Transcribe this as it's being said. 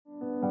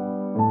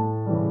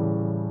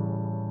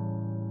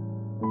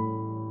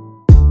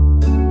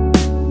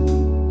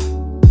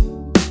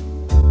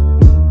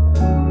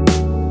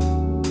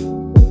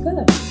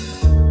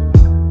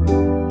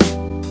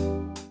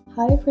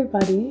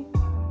everybody.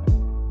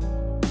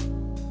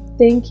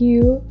 Thank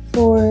you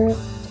for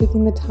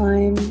taking the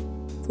time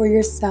for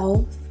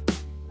yourself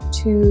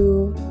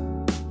to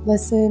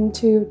listen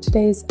to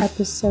today's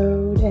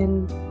episode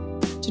and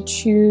to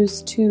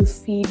choose to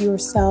feed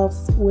yourself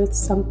with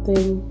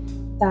something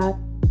that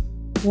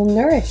will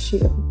nourish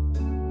you.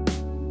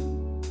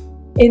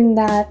 In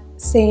that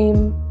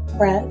same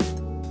breath,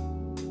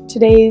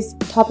 today's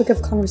topic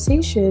of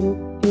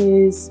conversation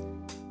is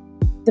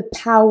the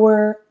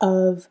power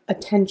of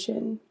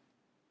attention.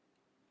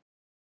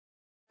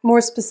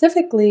 More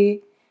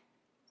specifically,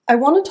 I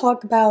want to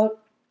talk about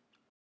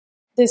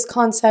this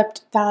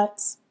concept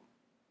that's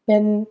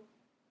been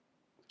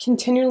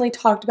continually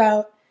talked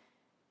about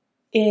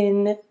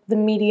in the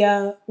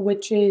media,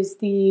 which is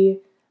the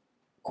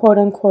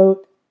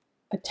quote-unquote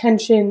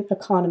attention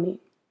economy.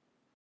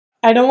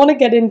 I don't want to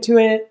get into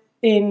it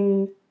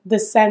in the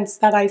sense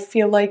that I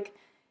feel like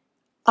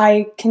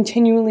I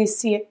continually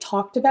see it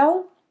talked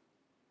about.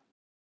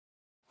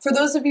 For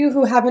those of you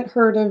who haven't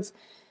heard of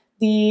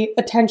the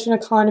attention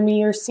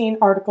economy or seen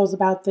articles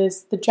about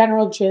this, the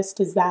general gist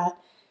is that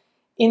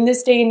in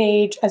this day and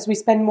age, as we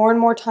spend more and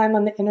more time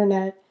on the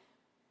internet,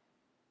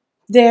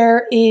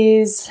 there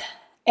is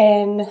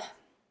an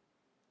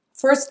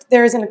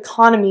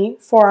economy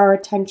for our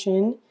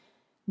attention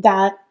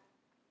that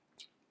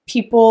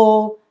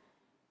people,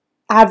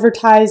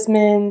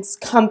 advertisements,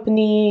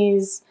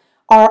 companies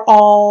are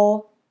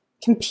all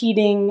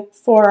competing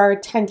for our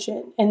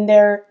attention, and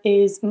there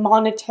is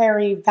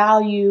monetary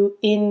value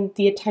in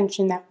the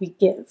attention that we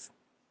give.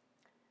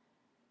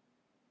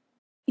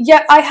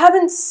 Yet I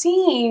haven't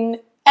seen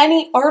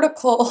any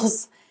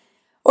articles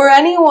or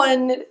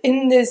anyone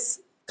in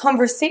this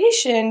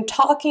conversation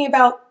talking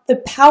about the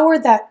power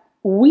that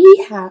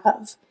we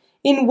have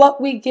in what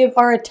we give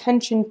our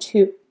attention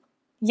to.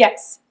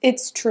 Yes,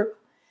 it's true.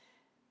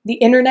 The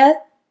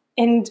internet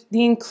and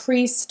the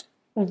increased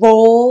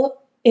role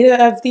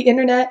of the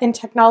internet and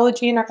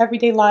technology in our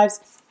everyday lives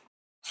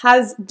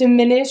has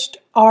diminished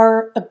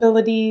our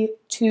ability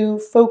to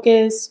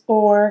focus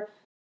or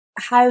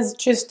has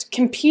just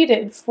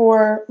competed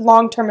for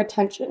long-term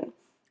attention.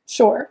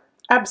 Sure,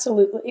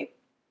 absolutely.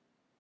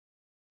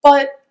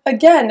 But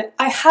again,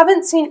 I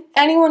haven't seen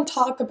anyone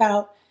talk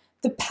about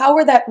the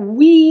power that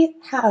we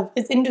have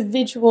as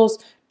individuals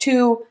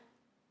to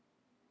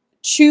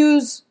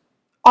choose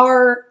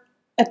our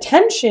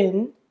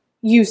attention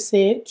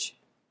usage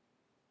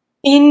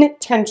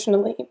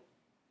intentionally,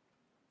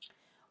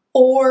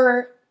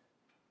 or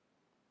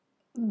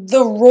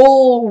the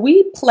role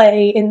we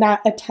play in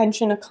that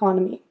attention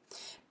economy.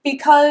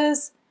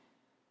 Because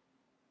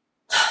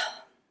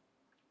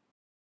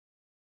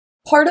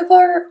part of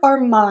our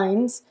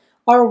minds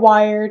are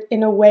wired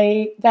in a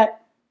way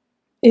that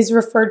is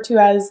referred to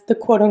as the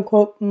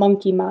quote-unquote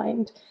monkey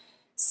mind,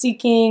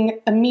 seeking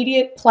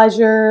immediate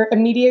pleasure,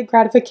 immediate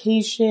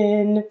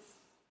gratification.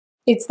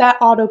 It's that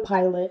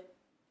autopilot.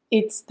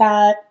 It's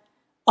that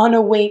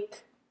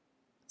unawake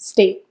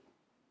state.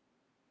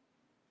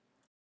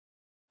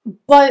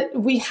 But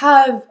we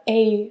have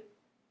a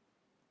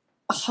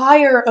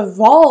higher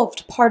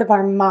evolved part of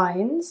our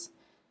minds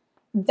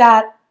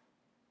that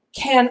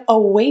can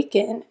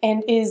awaken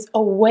and is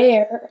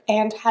aware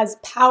and has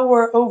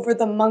power over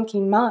the monkey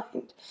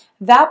mind.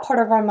 That part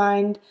of our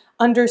mind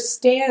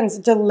understands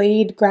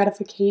delayed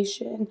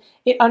gratification.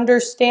 It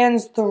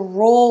understands the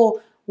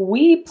role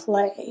we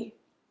play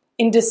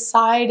in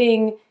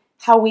deciding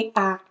how we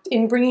act,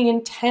 in bringing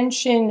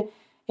intention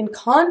and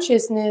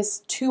consciousness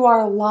to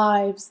our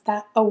lives,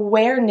 that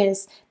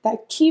awareness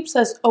that keeps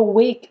us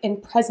awake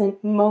and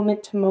present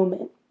moment to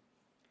moment.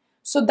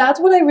 So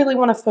that's what I really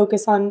want to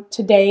focus on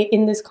today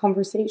in this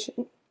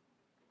conversation.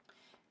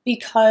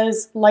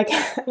 Because like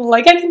I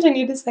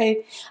continue to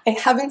say, I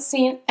haven't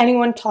seen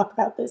anyone talk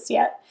about this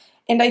yet.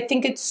 And I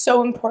think it's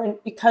so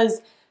important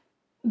because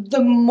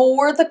the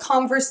more the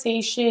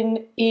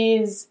conversation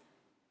is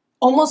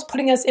almost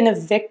putting us in a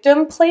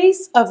victim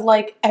place of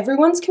like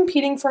everyone's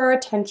competing for our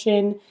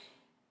attention,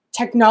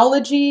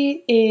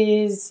 technology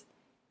is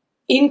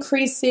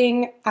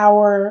increasing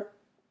our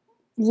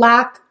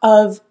lack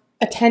of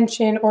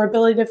attention or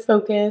ability to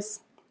focus,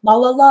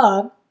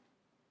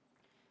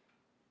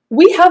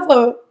 we have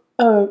a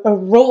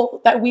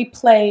role that we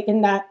play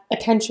in that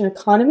attention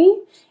economy,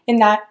 in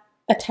that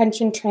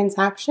attention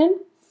transaction.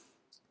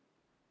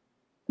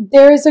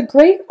 There is a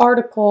great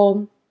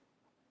article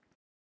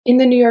in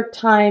the New York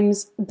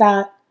Times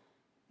that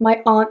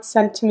my aunt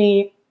sent to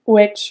me,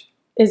 which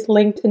is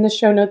linked in the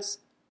show notes,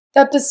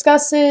 that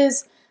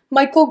discusses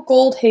Michael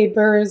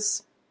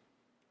Goldhaber's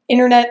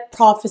internet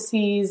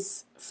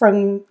prophecies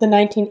from the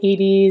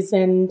 1980s,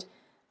 and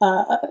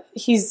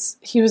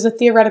he was a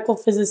theoretical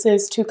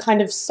physicist who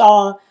kind of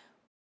saw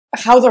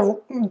how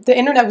the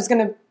internet was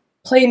going to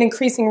play an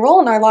increasing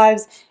role in our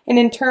lives, and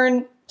in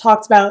turn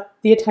talks about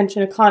the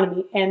attention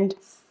economy and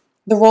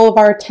the role of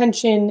our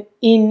attention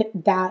in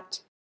that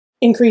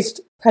increased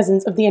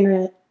presence of the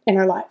internet in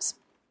our lives.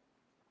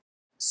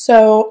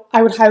 So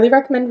I would highly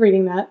recommend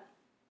reading that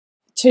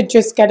to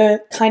just get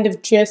a kind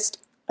of gist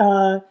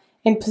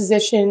and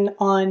position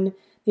on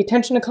the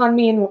attention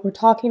economy and what we're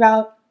talking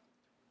about,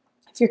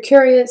 if you're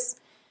curious.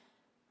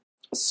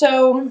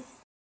 So,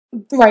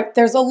 right,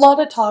 there's a lot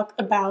of talk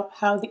about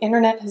how the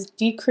internet has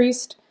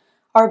decreased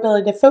our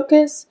ability to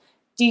focus,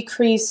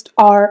 decreased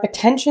our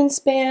attention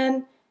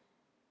span,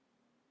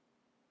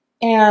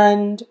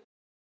 and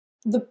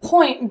the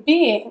point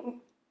being,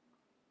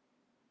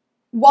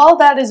 while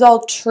that is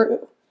all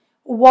true,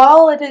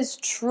 while it is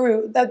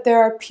true that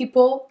there are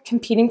people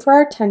competing for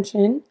our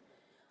attention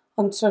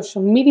on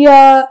social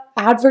media,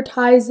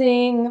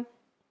 advertising,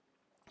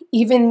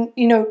 even,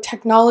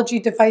 technology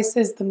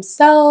devices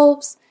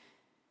themselves,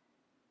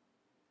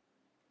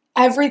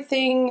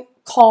 everything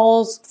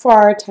calls for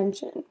our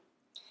attention.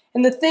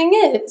 And the thing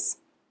is,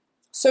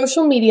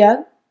 social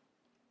media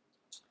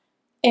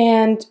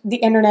and the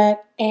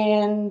internet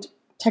and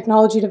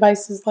technology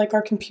devices like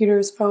our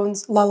computers,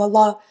 phones,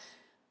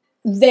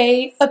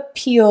 they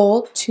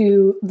appeal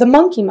to the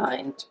monkey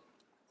mind.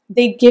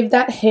 They give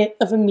that hit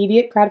of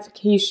immediate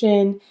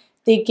gratification.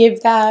 They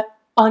give that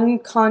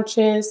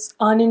unconscious,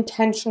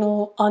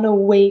 unintentional,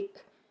 unawake,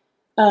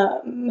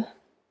 kind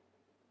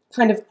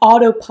of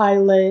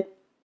autopilot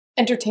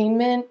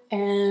entertainment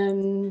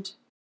and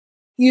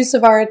use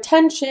of our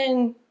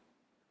attention.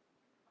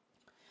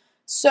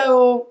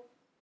 So,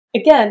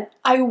 again,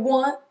 I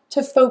want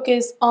to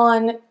focus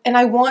on, and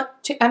I want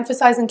to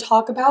emphasize and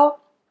talk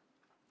about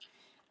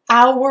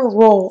our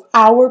role,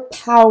 our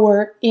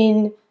power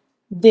in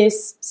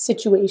this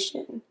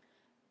situation,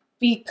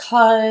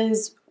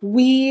 because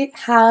we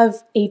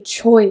have a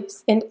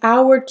choice, and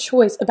our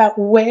choice about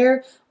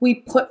where we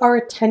put our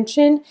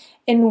attention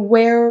and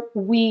where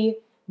we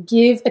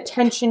give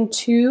attention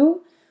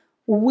to,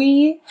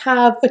 we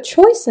have a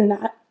choice in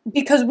that,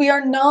 because we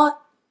are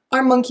not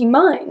our monkey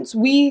minds.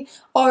 We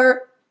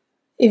are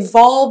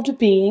evolved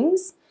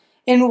beings,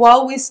 and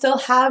while we still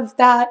have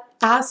that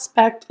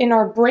aspect in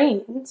our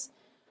brains,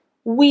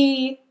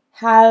 we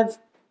have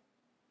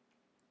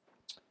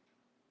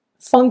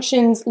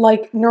functions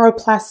like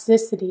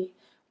neuroplasticity.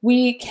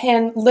 We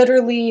can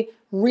literally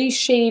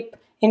reshape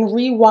and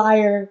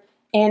rewire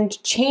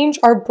and change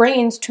our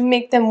brains to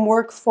make them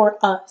work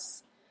for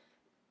us.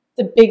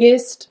 The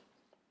biggest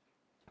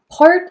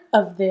part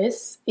of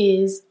this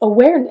is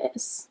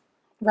awareness,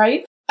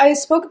 right? I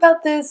spoke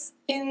about this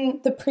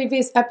in the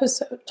previous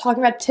episode,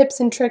 talking about tips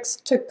and tricks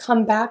to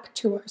come back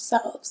to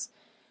ourselves.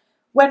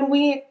 When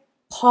we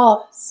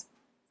pause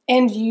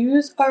and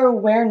use our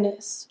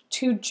awareness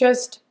to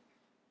just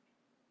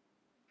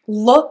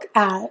look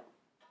at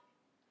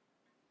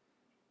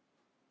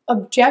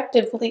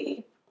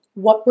objectively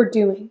what we're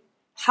doing,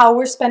 how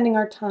we're spending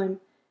our time,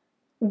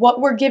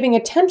 what we're giving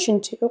attention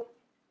to,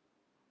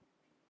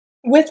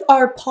 with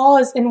our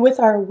pause and with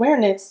our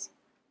awareness,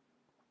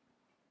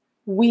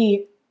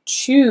 we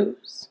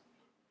choose.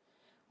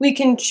 We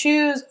can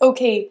choose,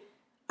 okay,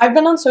 I've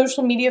been on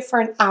social media for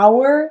an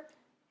hour.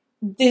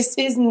 This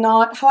is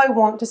not how I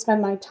want to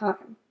spend my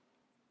time.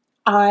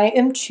 I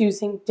am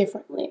choosing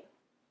differently.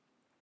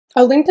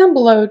 I'll link down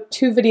below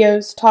 2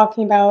 videos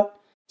talking about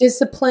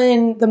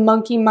discipline, the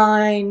monkey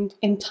mind,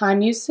 and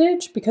time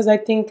usage, because I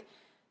think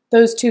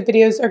those 2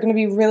 videos are going to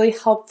be really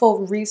helpful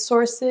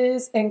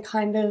resources and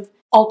kind of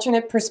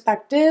alternate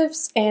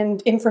perspectives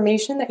and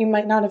information that you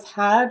might not have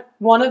had.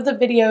 One of the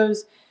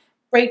videos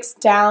breaks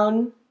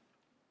down,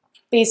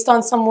 based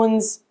on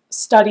someone's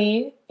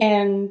study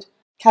and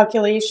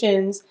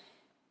calculations,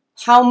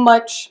 how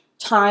much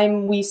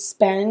time we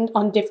spend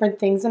on different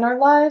things in our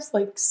lives,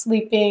 like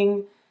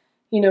sleeping,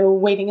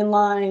 waiting in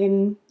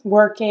line,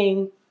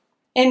 working.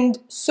 And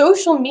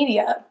social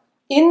media,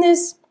 in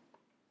this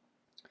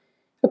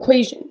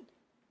equation,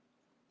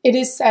 it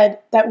is said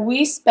that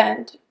we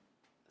spend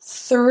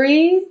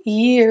 3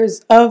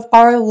 years of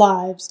our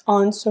lives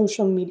on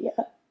social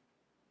media.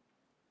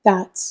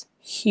 That's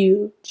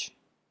huge.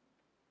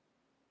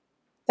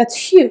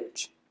 That's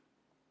huge.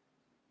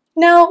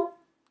 Now,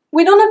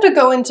 we don't have to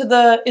go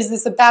into is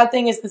this a bad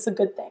thing? Is this a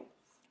good thing?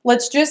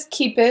 Let's just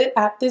keep it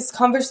at this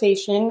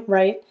conversation,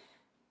 right?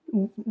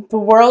 The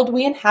world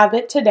we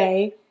inhabit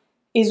today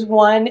is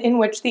one in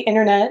which the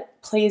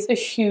internet plays a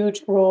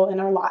huge role in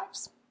our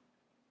lives.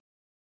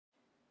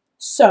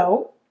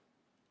 So,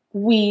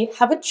 we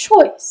have a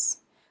choice.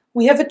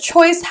 We have a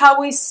choice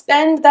how we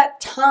spend that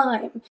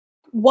time,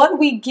 what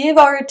we give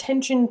our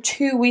attention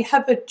to. We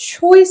have a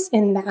choice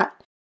in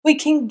that. We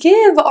can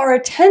give our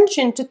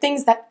attention to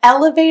things that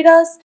elevate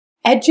us,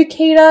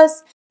 educate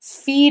us,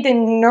 feed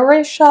and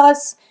nourish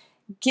us,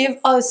 give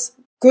us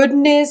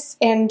goodness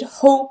and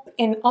hope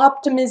and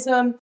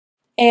optimism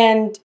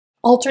and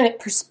alternate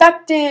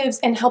perspectives,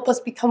 and help us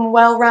become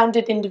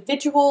well-rounded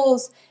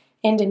individuals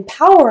and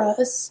empower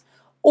us.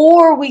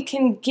 Or we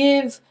can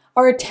give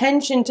our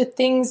attention to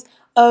things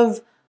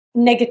of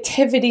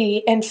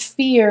negativity and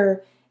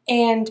fear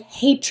and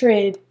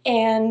hatred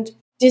and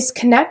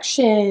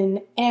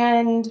disconnection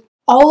and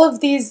all of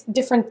these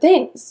different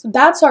things.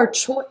 That's our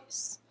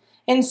choice.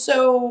 And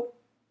so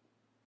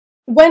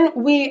when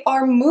we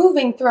are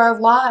moving through our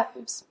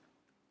lives,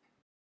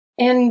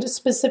 and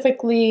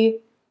specifically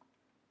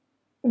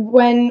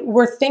when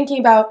we're thinking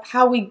about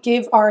how we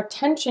give our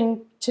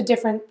attention to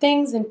different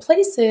things and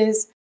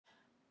places,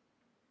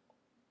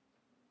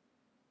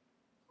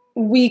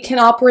 we can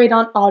operate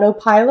on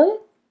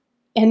autopilot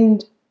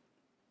and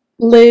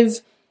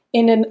live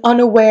in an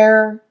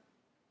unaware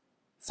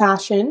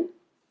fashion.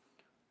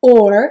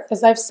 Or,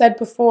 as I've said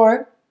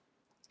before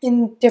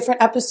in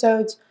different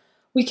episodes,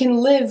 we can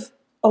live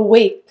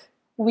awake.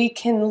 We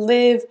can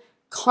live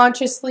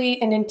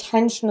consciously and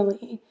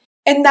intentionally.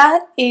 And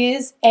that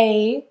is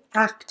an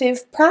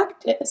active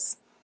practice.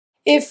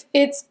 If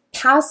it's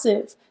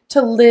passive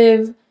to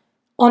live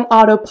on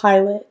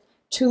autopilot,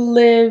 to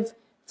live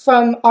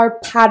from our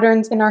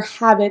patterns and our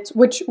habits,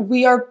 which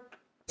we are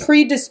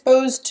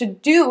predisposed to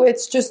do,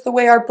 it's just the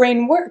way our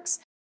brain works.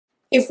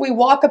 If we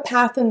walk a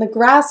path in the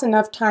grass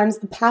enough times,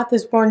 the path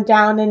is worn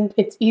down and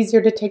it's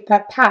easier to take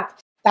that path.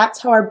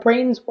 That's how our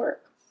brains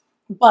work.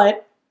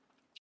 But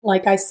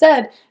like I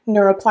said,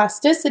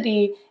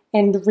 neuroplasticity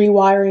and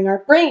rewiring our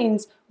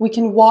brains, we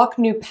can walk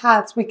new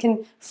paths. We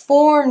can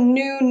form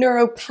new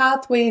neural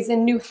pathways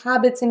and new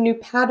habits and new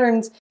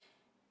patterns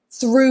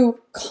through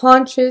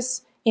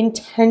conscious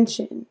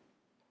intention,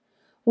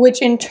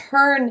 which in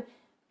turn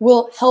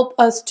will help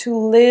us to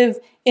live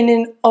in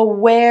an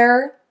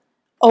aware,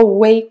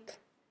 awake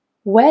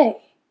way.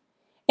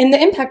 And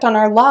the impact on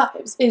our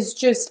lives is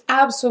just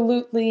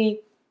absolutely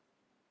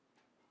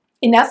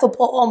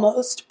ineffable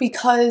almost,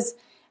 because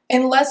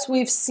unless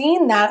we've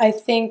seen that, I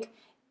think,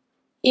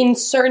 in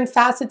certain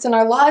facets in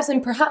our lives,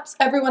 and perhaps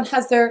everyone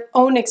has their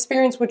own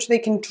experience which they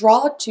can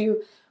draw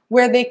to,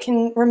 where they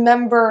can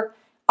remember,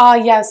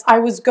 yes, I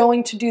was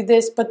going to do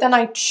this, but then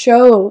I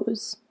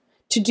chose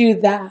to do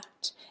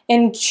that.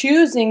 And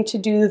choosing to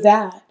do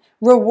that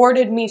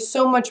rewarded me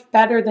so much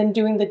better than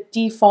doing the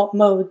default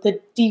mode,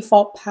 the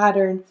default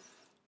pattern,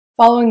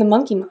 following the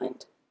monkey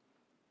mind.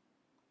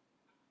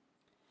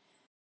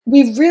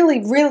 We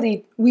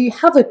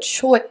have a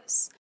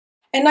choice.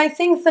 And I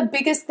think the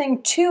biggest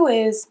thing too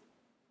is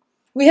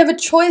we have a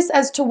choice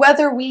as to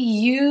whether we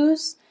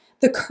use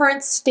the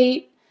current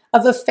state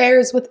of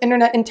affairs with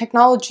internet and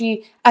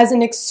technology as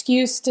an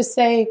excuse to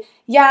say,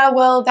 yeah,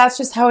 well, that's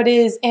just how it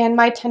is, and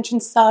my attention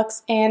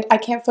sucks, and I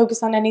can't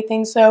focus on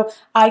anything, so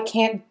I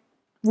can't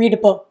read a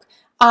book.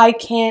 I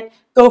can't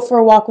go for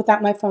a walk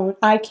without my phone.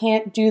 I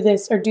can't do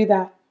this or do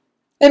that.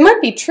 It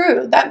might be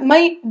true. That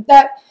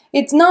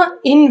it's not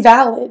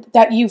invalid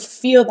that you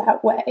feel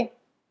that way.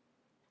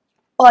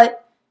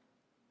 But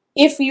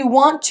if you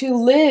want to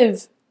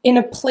live in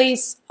a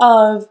place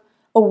of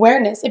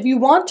awareness, if you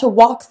want to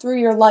walk through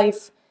your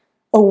life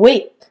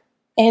awake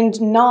and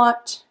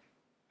not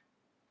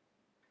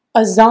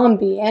a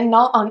zombie and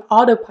not on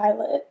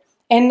autopilot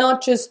and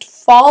not just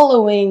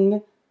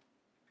following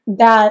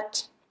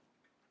that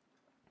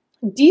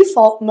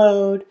default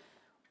mode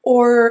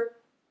or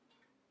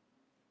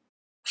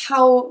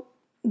how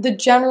the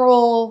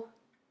general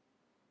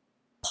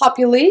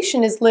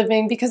population is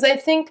living, because I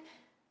think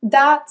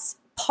that's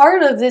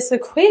part of this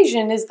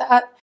equation, is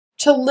that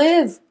to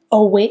live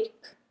awake,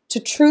 to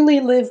truly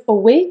live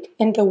awake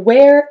and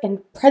aware and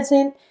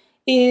present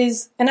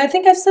is, and I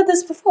think I've said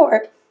this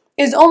before,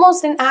 is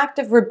almost an act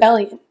of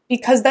rebellion,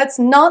 because that's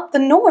not the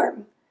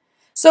norm.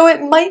 So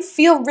it might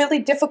feel really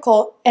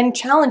difficult and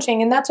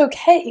challenging, and that's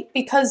okay,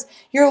 because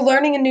you're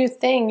learning a new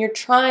thing, you're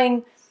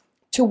trying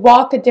to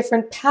walk a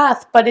different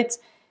path, but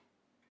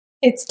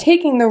it's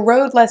taking the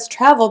road less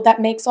traveled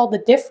that makes all the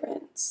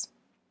difference.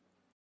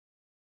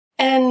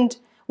 And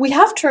we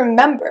have to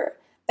remember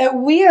that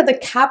we are the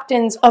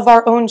captains of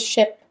our own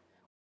ship.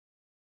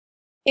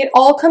 It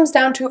all comes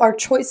down to our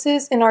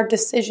choices and our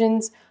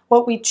decisions,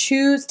 what we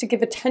choose to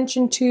give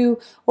attention to,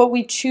 what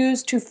we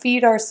choose to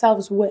feed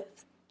ourselves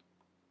with.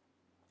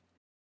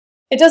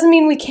 It doesn't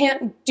mean we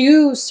can't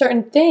do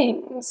certain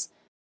things,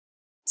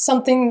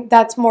 something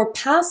that's more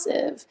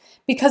passive,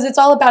 because it's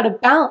all about a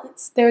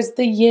balance. There's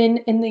the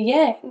yin and the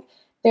yang.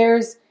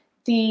 There's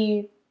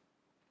the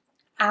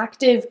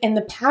active and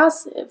the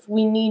passive.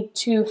 We need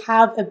to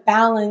have a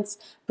balance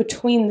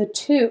between the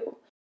two.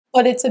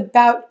 But it's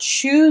about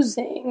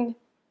choosing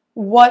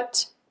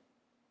what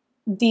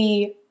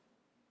the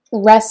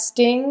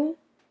resting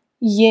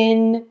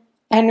yin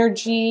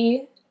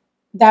energy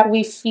that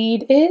we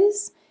feed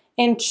is,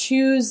 and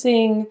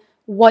choosing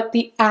what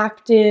the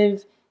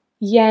active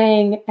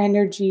yang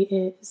energy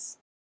is.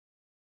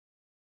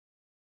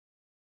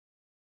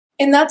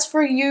 And that's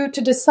for you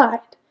to decide.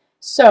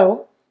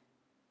 So,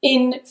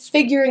 in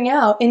figuring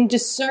out, in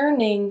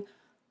discerning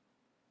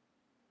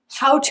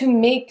how to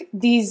make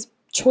these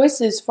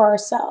choices for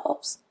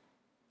ourselves,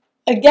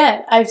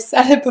 again, I've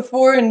said it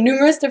before in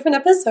numerous different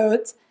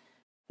episodes,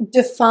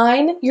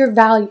 define your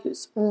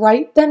values,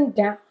 write them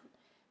down,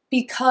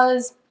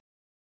 because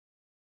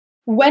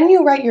when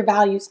you write your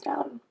values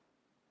down,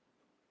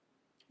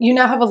 you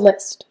now have a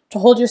list to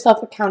hold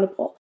yourself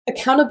accountable.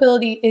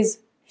 Accountability is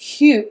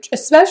huge,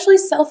 especially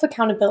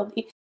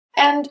self-accountability.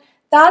 And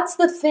that's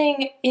the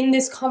thing in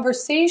this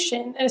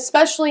conversation, and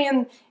especially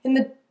in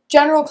the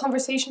general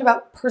conversation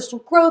about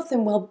personal growth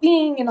and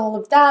well-being and all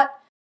of that.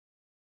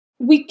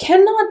 we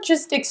cannot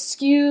just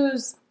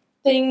excuse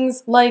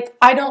things like,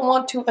 I don't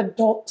want to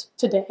adult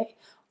today,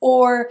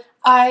 or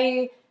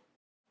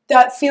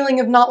that feeling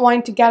of not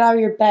wanting to get out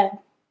of your bed.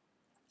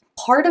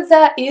 Part of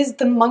that is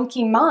the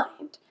monkey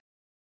mind.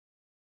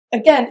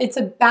 Again, it's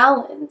a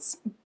balance.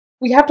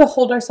 We have to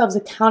hold ourselves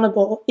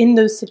accountable in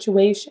those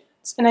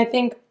situations. And I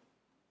think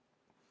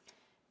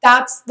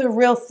that's the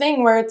real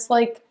thing, where it's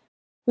like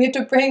we have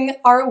to bring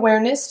our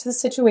awareness to the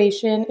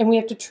situation and we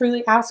have to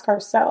truly ask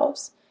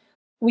ourselves.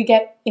 We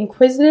get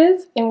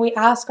inquisitive and we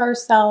ask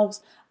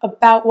ourselves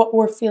about what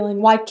we're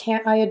feeling. Why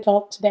can't I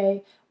adult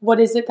today? What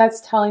is it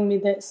that's telling me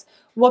this?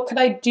 What could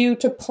I do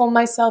to pull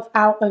myself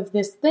out of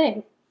this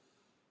thing?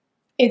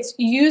 It's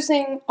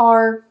using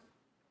our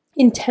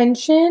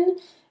intention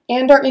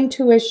and our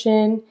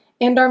intuition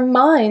and our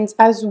minds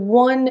as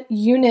one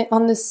unit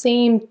on the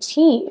same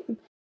team.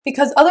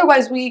 Because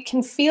otherwise we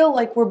can feel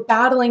like we're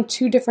battling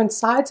two different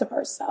sides of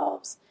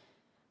ourselves.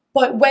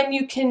 But when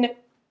you can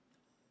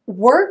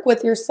work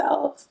with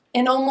yourself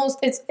and almost,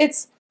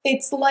 it's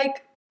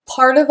like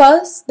part of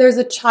us, there's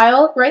a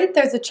child, right?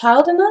 There's a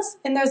child in us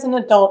and there's an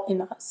adult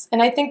in us.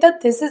 And I think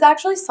that this is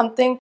actually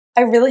something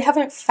I really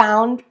haven't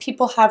found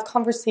people have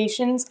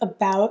conversations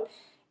about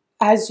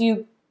as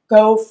you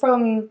go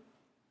from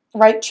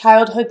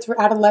childhood through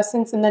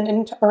adolescence and then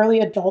into early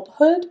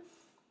adulthood.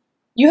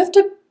 You have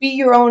to be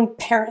your own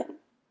parent.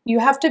 You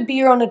have to be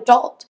your own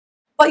adult.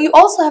 But you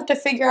also have to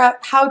figure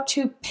out how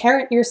to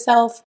parent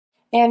yourself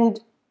and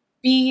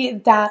be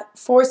that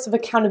force of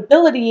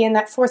accountability and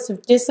that force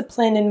of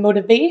discipline and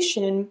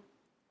motivation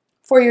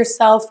for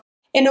yourself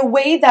in a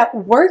way that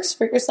works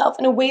for yourself,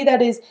 in a way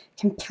that is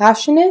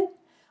compassionate,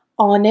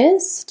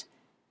 honest,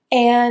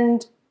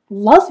 and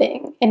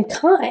loving and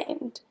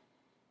kind.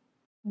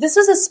 This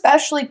is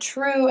especially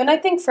true, and I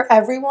think for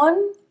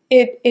everyone,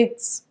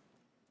 it's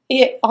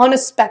on a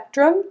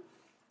spectrum,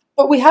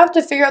 but we have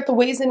to figure out the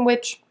ways in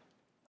which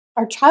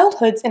our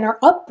childhoods and our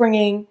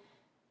upbringing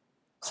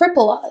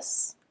cripple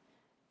us.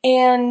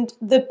 And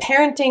the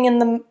parenting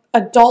and the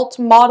adult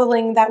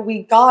modeling that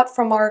we got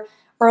from our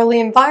early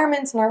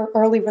environments and our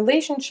early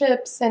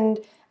relationships and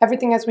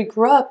everything as we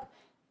grew up,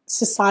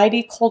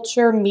 society,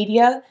 culture,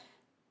 media,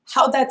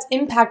 how that's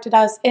impacted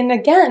us. And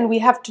again, we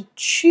have to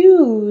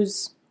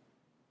choose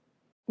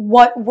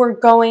what we're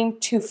going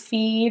to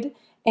feed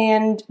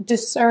and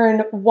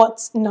discern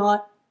what's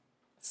not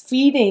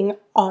feeding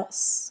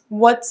us,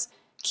 what's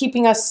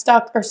keeping us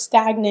stuck or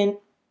stagnant.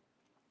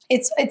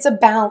 It's a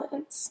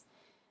balance.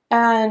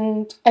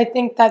 And I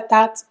think that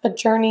that's a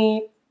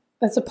journey,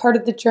 that's a part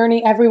of the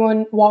journey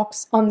everyone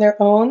walks on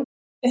their own.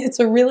 It's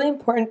a really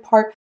important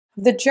part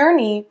of the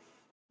journey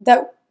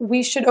that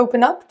we should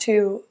open up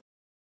to.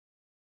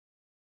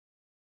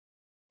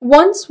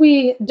 Once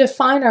we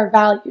define our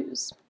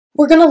values,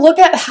 we're going to look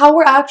at how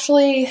we're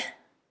actually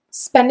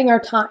spending our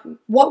time,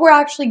 what we're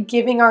actually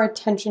giving our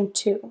attention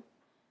to.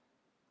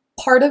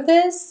 Part of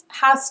this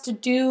has to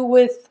do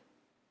with,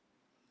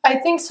 I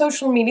think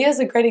social media is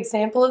a great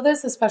example of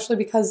this, especially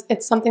because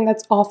it's something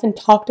that's often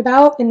talked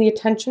about in the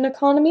attention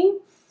economy.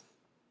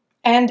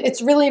 And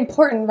it's really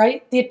important,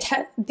 right?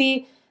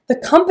 The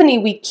company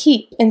we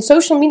keep, and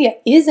social media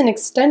is an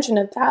extension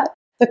of that.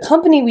 The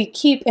company we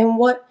keep and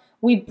what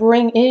we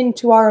bring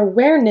into our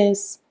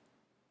awareness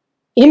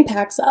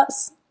impacts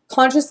us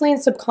consciously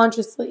and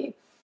subconsciously.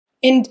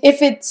 And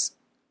if it's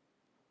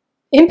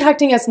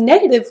impacting us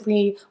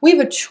negatively, we have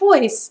a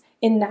choice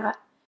in that.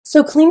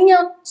 So cleaning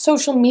out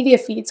social media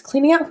feeds,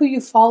 cleaning out who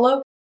you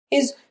follow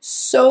is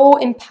so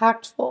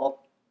impactful.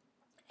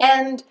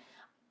 And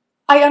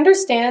I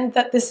understand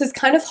that this is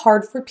kind of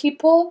hard for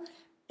people,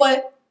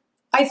 but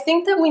I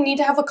think that we need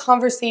to have a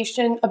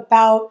conversation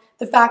about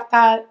the fact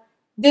that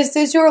this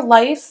is your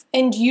life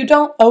and you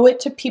don't owe it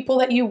to people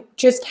that you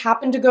just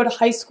happen to go to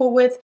high school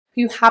with,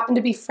 who you happen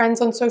to be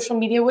friends on social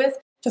media with,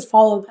 to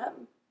follow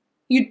them.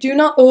 You do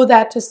not owe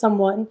that to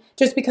someone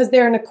just because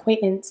they're an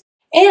acquaintance.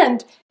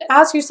 And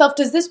ask yourself,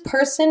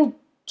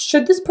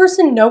 should this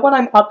person know what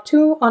I'm up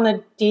to on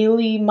a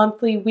daily,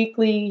 monthly,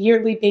 weekly,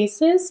 yearly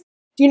basis?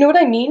 Do you know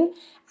what I mean?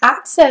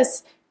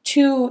 Access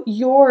to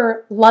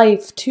your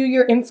life, to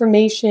your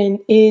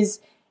information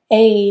is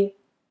a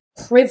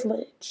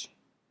privilege.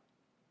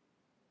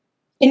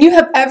 And you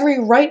have every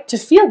right to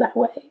feel that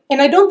way.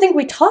 And I don't think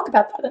we talk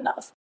about that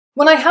enough.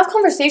 When I have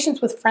conversations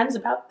with friends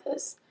about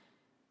this,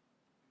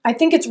 I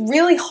think it's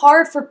really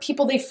hard for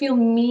people. They feel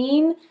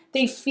mean,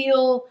 they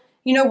feel,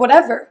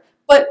 whatever.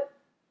 But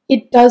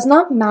it does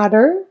not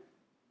matter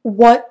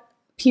what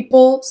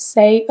people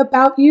say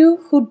about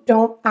you who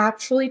don't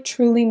actually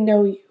truly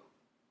know you.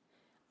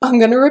 I'm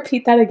going to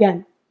repeat that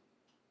again.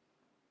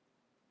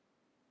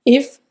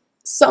 If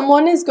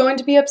someone is going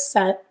to be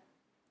upset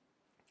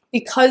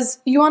because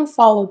you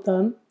unfollowed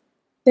them,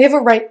 they have a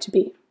right to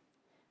be.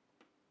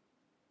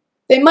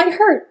 They might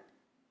hurt,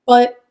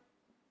 but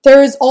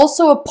there is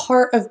also a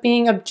part of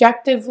being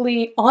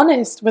objectively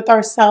honest with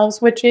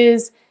ourselves, which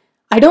is,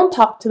 I don't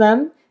talk to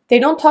them, they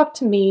don't talk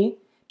to me.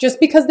 Just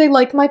because they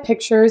like my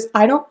pictures,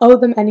 I don't owe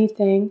them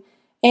anything.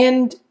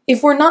 And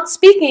if we're not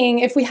speaking,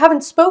 if we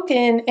haven't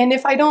spoken, and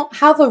if I don't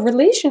have a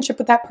relationship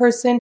with that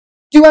person,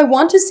 do I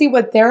want to see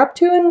what they're up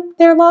to in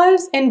their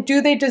lives? And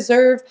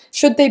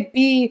should they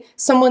be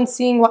someone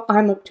seeing what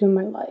I'm up to in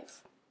my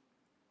life?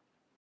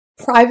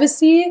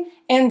 Privacy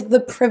and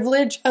the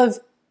privilege of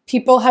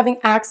people having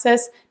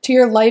access to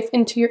your life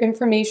and to your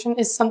information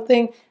is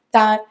something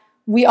that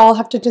we all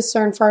have to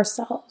discern for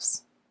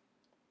ourselves.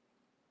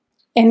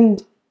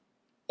 And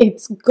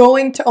it's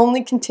going to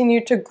only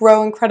continue to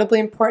grow incredibly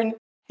important.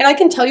 And I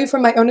can tell you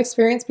from my own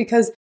experience,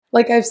 because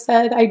like I've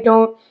said, I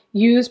don't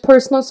use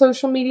personal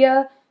social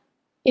media.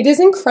 It is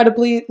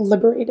incredibly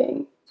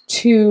liberating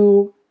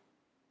to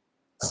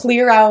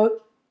clear out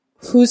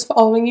who's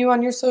following you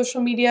on your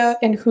social media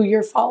and who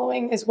you're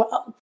following as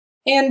well.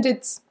 And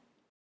it's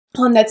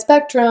on that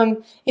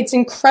spectrum, it's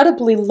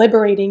incredibly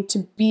liberating to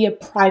be a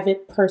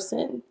private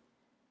person.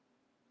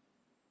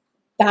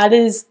 That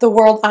is the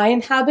world I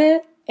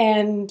inhabit.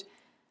 And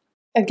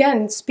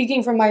again,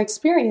 speaking from my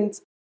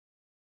experience,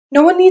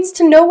 no one needs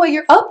to know what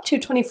you're up to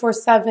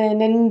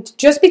 24/7. And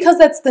just because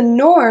that's the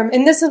norm,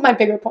 and this is my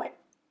bigger point,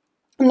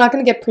 I'm not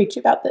going to get preachy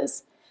about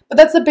this, but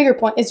that's the bigger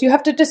point, is you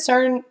have to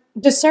discern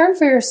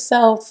for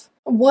yourself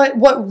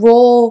what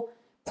role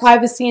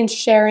privacy and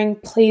sharing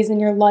plays in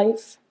your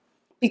life.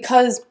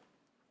 Because,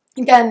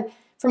 again,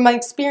 from my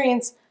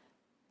experience,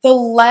 the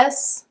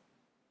less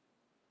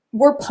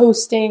we're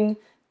posting,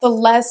 the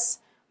less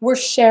we're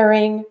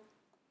sharing,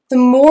 the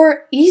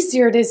more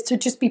easier it is to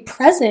just be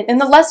present, and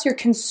the less you're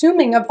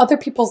consuming of other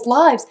people's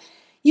lives.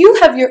 You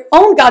have your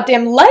own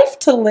goddamn life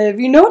to live.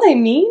 You know what I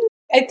mean?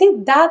 I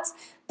think that's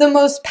the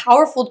most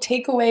powerful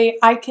takeaway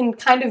I can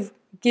kind of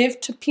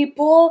give to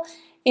people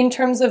in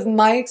terms of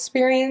my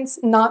experience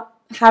not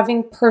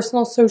having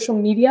personal social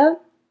media.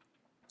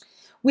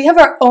 We have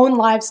our own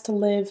lives to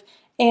live,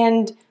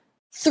 and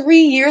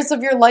 3 years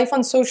of your life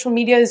on social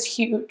media is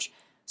huge.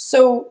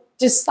 So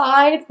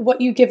decide what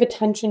you give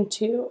attention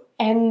to,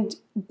 and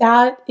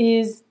that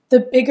is the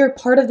bigger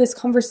part of this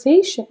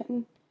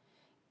conversation.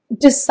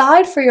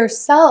 Decide for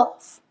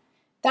yourself.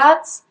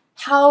 That's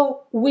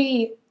how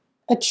we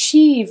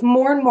achieve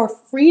more and more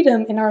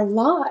freedom in our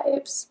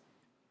lives.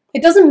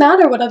 It doesn't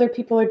matter what other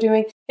people are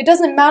doing. It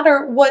doesn't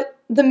matter what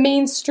the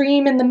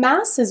mainstream and the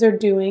masses are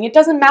doing. It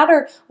doesn't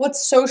matter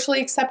what's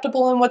socially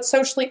acceptable and what's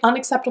socially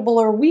unacceptable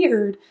or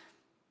weird.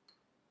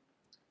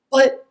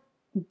 But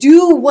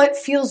do what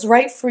feels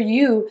right for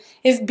you.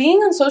 If being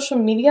on social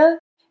media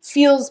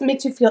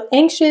makes you feel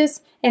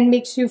anxious and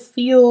makes you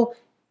feel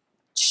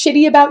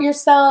shitty about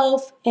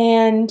yourself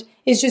and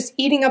is just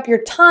eating up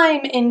your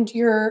time, and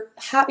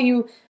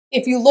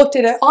if you looked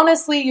at it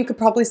honestly, you could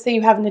probably say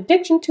you have an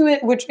addiction to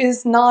it, which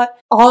is not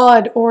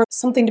odd or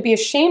something to be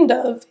ashamed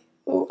of.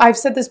 I've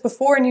said this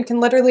before, and you can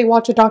literally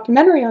watch a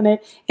documentary on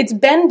it. It's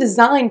been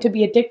designed to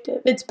be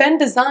addictive. It's been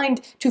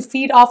designed to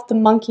feed off the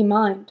monkey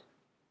mind.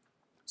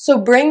 So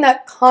bring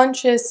that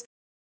conscious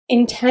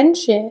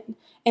intention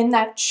and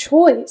that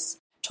choice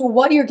to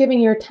what you're giving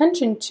your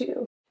attention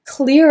to.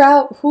 Clear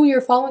out who you're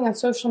following on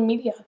social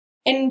media.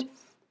 And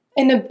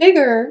in a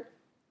bigger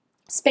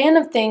span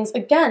of things,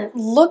 again,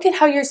 look at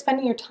how you're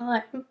spending your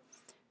time.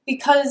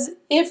 Because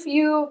if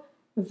you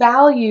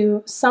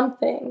value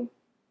something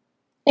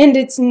and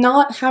it's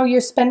not how you're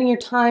spending your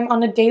time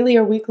on a daily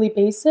or weekly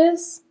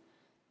basis,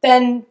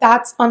 then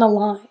that's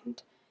unaligned.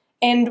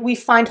 And we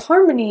find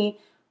harmony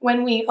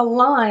when we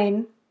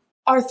align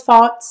our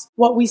thoughts,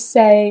 what we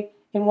say,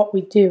 and what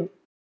we do.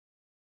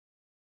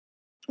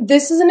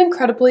 This is an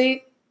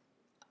incredibly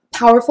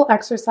powerful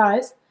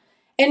exercise.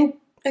 And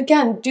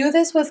again, do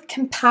this with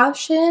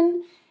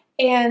compassion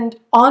and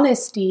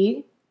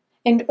honesty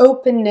and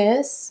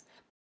openness.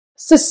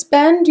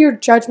 Suspend your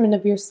judgment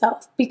of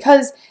yourself,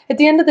 because at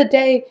the end of the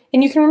day,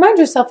 and you can remind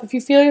yourself, if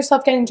you feel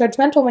yourself getting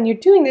judgmental when you're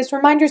doing this,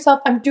 remind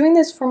yourself, I'm doing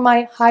this for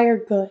my higher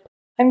good.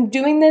 I'm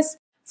doing this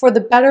for the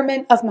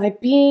betterment of my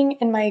being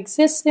and my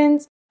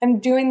existence. I'm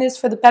doing this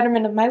for the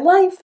betterment of my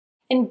life,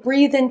 and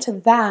breathe into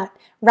that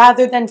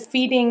rather than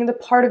feeding the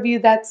part of you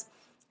that's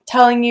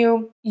telling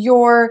you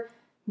you're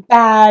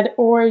bad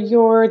or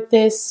you're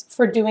this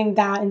for doing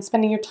that and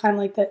spending your time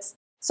like this.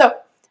 So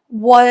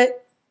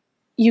what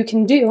you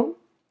can do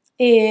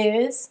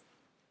is,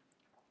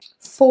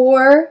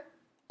 for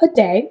a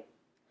day,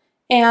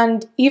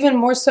 and even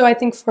more so I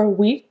think for a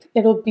week,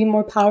 it'll be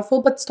more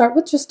powerful, but start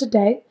with just a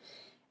day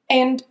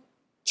and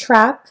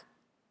track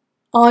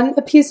on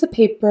a piece of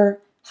paper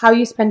how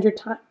you spend your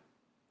time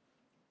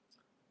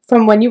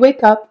from when you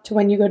wake up to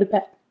when you go to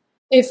bed.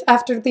 If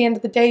after the end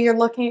of the day you're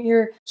looking at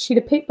your sheet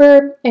of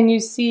paper and you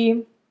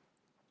see,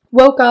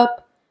 woke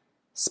up,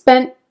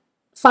 spent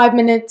 5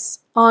 minutes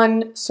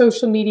on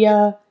social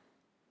media,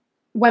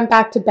 went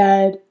back to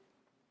bed,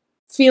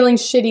 feeling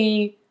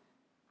shitty,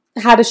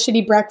 had a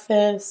shitty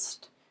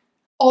breakfast,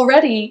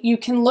 already you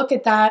can look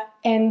at that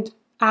and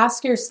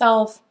ask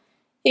yourself,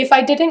 if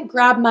I didn't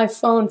grab my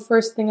phone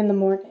first thing in the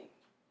morning,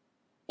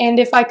 and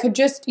if I could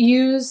just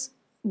use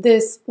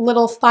this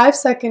little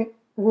 5-second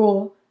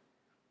rule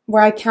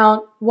where I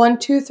count 1,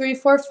 2, 3,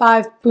 4,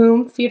 5,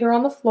 boom, feet are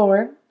on the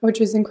floor, which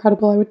is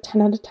incredible. I would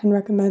 10 out of 10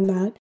 recommend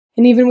that.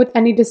 And even with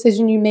any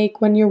decision you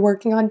make when you're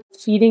working on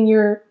feeding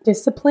your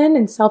discipline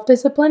and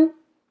self-discipline,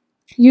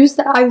 use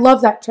that. I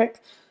love that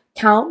trick.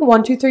 Count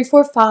 1, 2, 3,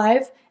 4,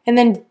 5, and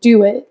then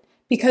do it.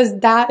 Because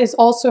that is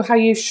also how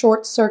you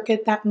short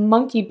circuit that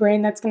monkey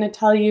brain that's going to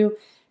tell you,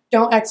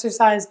 don't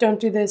exercise,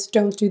 don't do this,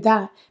 don't do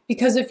that.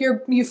 Because if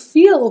you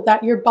feel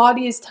that your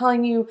body is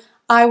telling you,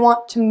 I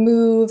want to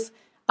move,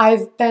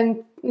 I've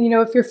been,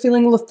 if you're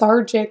feeling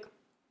lethargic,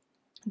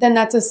 then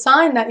that's a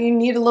sign that you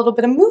need a little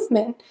bit of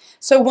movement.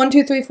 So 1,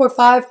 2, 3, 4,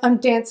 5, I'm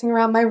dancing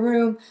around my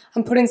room,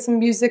 I'm putting some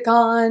music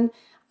on,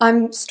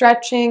 I'm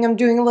stretching, I'm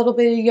doing a little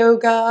bit of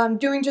yoga, I'm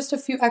doing just a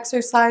few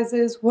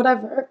exercises,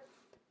 whatever.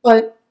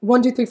 But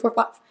 1, 2, 3, 4,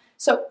 5.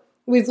 So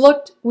we've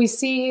looked, we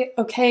see,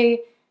 okay,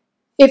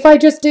 if I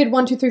just did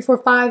 1, 2, 3, 4,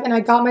 5 and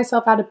I got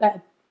myself out of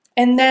bed,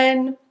 and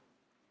then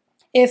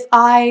if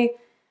I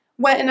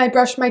went and I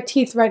brushed my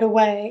teeth right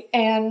away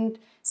and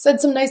said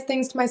some nice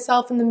things to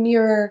myself in the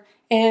mirror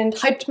and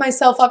hyped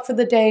myself up for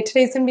the day.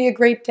 Today's going to be a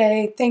great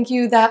day. Thank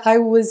you that I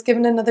was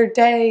given another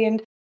day,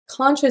 and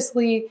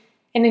consciously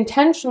and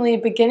intentionally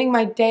beginning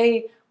my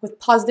day with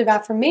positive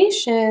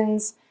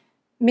affirmations,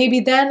 maybe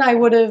then I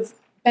would have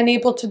been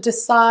able to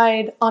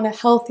decide on a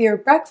healthier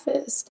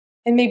breakfast.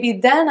 And maybe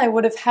then I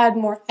would have had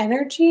more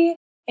energy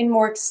and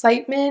more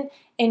excitement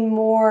and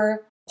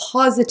more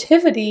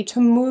positivity to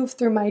move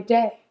through my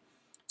day.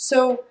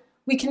 So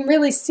we can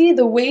really see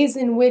the ways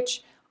in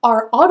which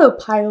our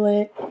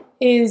autopilot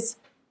is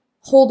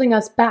holding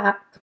us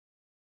back.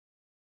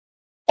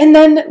 And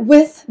then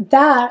with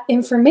that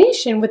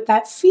information, with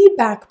that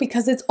feedback,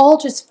 because it's all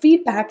just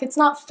feedback, it's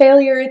not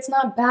failure, it's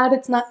not bad,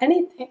 it's not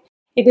anything.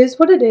 It is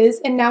what it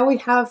is. And now we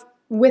have,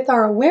 with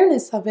our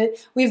awareness of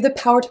it, we have the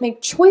power to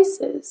make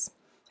choices.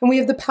 And we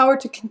have the power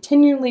to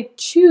continually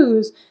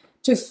choose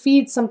to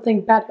feed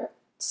something better.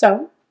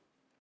 So,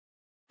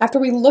 after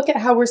we look at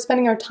how we're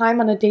spending our time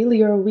on a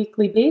daily or a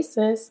weekly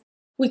basis,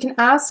 we can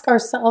ask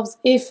ourselves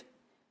if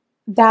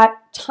that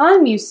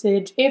time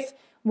usage, if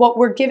what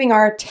we're giving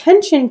our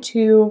attention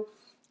to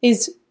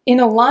is in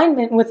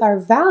alignment with our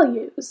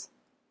values.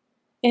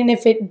 And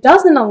if it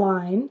doesn't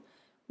align,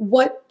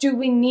 what do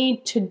we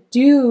need to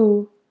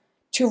do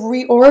to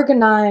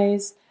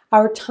reorganize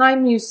our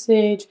time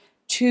usage,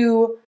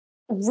 to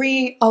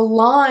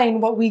realign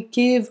what we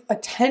give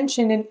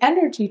attention and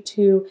energy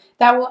to,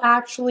 that will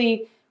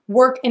actually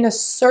work in a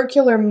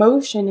circular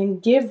motion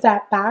and give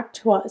that back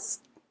to us?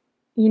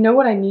 You know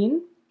what I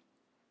mean?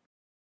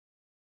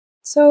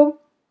 So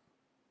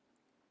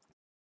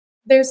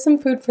there's some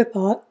food for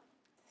thought.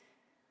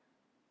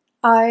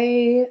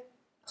 I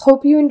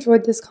hope you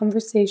enjoyed this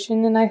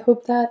conversation, and I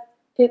hope that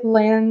it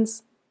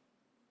lands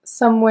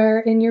somewhere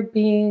in your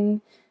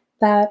being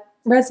that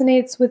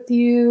resonates with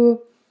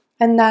you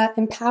and that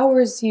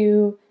empowers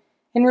you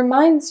and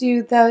reminds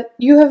you that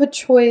you have a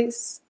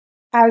choice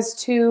as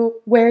to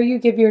where you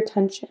give your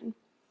attention.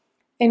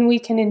 And we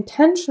can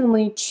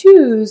intentionally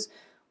choose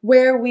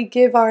where we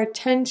give our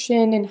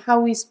attention and how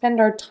we spend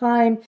our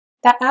time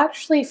that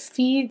actually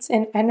feeds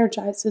and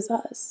energizes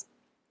us.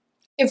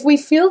 If we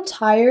feel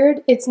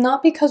tired, it's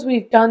not because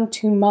we've done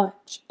too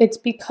much. It's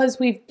because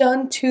we've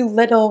done too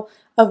little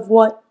of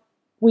what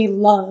we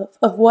love,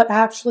 of what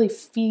actually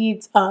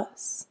feeds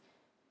us.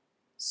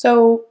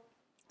 So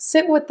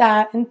sit with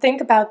that and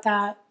think about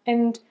that.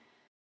 And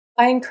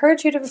I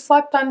encourage you to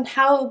reflect on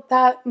how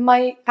that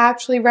might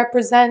actually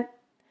represent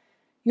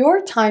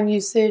your time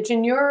usage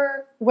and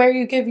where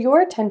you give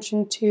your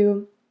attention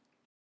to.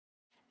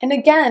 And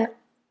again,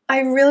 I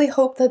really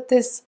hope that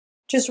this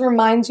just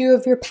reminds you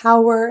of your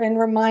power and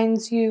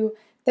reminds you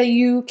that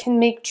you can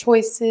make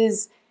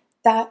choices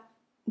that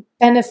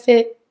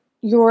benefit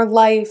your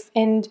life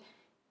and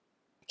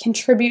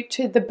contribute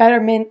to the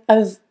betterment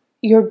of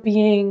your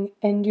being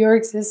and your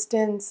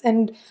existence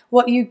and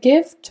what you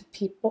give to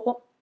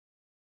people.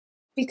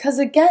 Because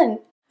again,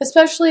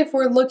 especially if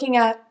we're looking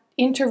at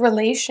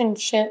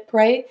interrelationship,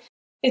 right?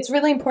 It's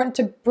really important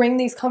to bring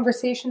these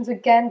conversations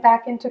again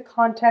back into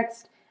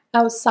context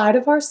outside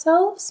of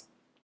ourselves.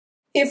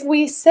 If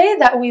we say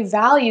that we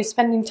value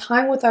spending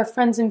time with our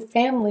friends and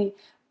family,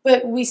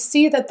 but we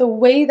see that the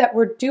way that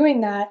we're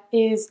doing that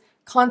is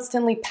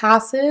constantly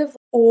passive,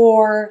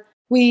 or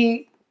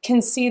we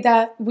can see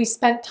that we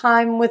spent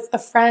time with a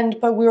friend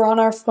but we were on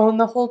our phone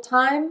the whole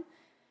time,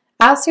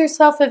 ask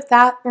yourself if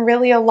that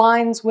really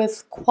aligns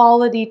with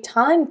quality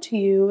time to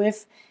you,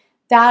 if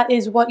that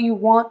is what you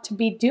want to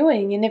be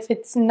doing. And if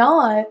it's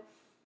not,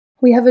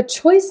 we have a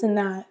choice in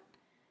that.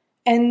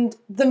 And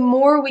the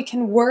more we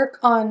can work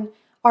on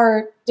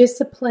our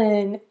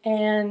discipline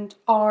and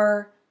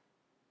our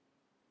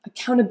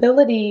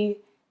accountability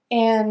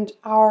and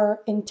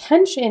our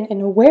intention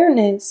and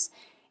awareness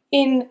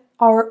in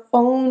our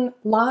own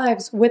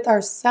lives with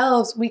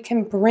ourselves, we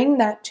can bring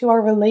that to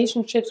our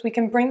relationships. We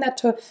can bring that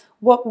to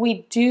what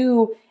we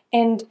do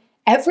and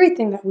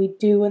everything that we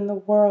do in the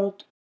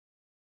world.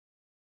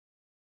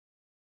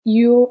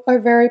 You are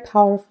very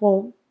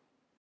powerful.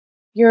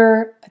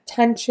 Your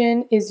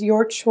attention is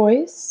your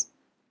choice.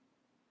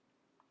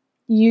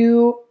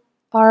 You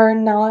are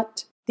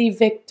not the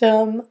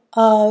victim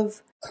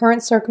of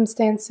current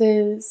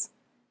circumstances.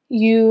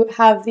 You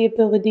have the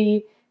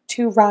ability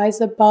to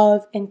rise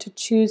above and to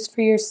choose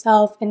for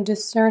yourself and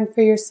discern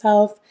for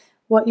yourself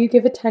what you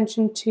give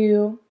attention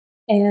to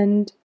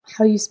and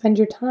how you spend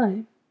your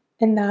time.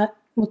 And that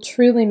will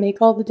truly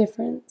make all the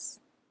difference.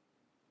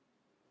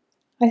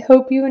 I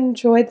hope you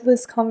enjoyed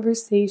this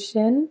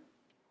conversation.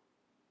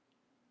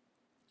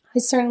 I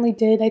certainly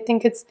did. I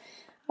think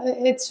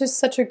it's just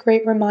such a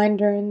great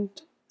reminder and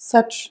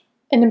such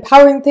an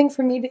empowering thing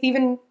for me to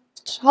even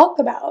talk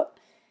about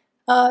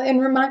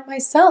and remind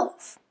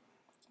myself.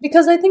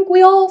 Because I think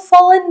we all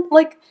fall in,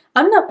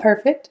 I'm not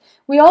perfect.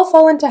 We all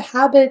fall into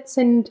habits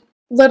and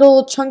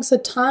little chunks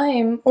of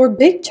time or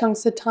big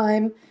chunks of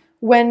time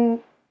when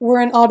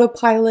we're in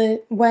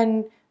autopilot,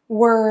 when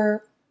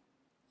we're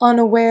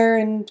unaware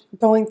and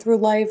going through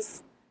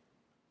life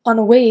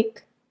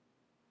unawake.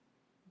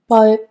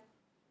 But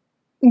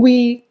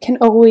we can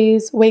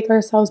always wake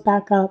ourselves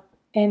back up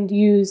and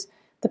use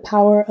the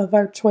power of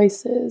our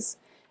choices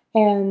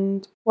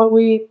and what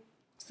we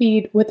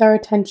feed with our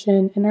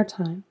attention and our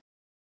time.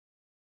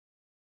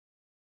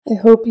 I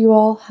hope you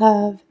all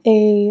have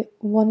a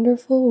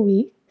wonderful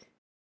week.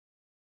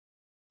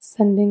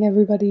 Sending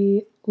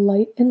everybody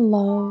light and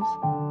love.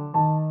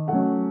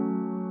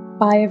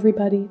 Bye,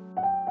 everybody.